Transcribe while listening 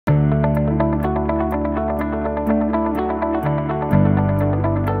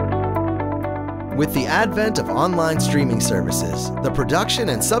With the advent of online streaming services, the production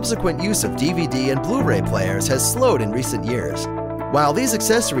and subsequent use of DVD and Blu-ray players has slowed in recent years. While these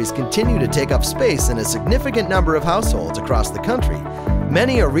accessories continue to take up space in a significant number of households across the country,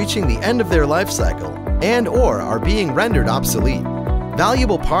 many are reaching the end of their life cycle and/or are being rendered obsolete.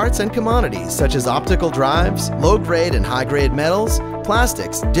 Valuable parts and commodities such as optical drives, low-grade and high-grade metals,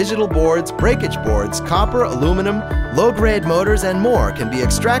 plastics, digital boards, breakage boards, copper, aluminum, low-grade motors, and more can be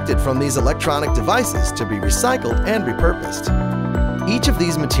extracted from these electronic devices to be recycled and repurposed. Each of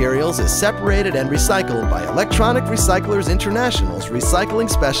these materials is separated and recycled by Electronic Recyclers International's recycling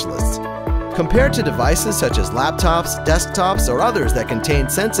specialists. Compared to devices such as laptops, desktops, or others that contain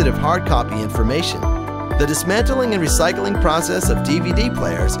sensitive hard copy information, the dismantling and recycling process of DVD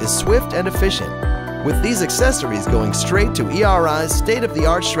players is swift and efficient, with these accessories going straight to ERI's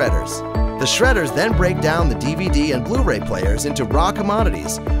state-of-the-art shredders. The shredders then break down the DVD and Blu-ray players into raw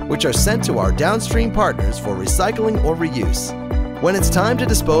commodities, which are sent to our downstream partners for recycling or reuse. When it's time to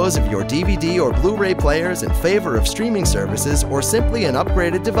dispose of your DVD or Blu-ray players in favor of streaming services or simply an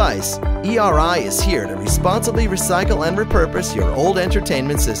upgraded device, ERI is here to responsibly recycle and repurpose your old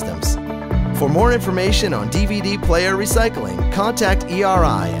entertainment systems. For more information on DVD player recycling, contact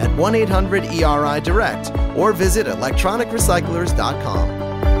ERI at 1-800-ERI-DIRECT or visit electronicrecyclers.com.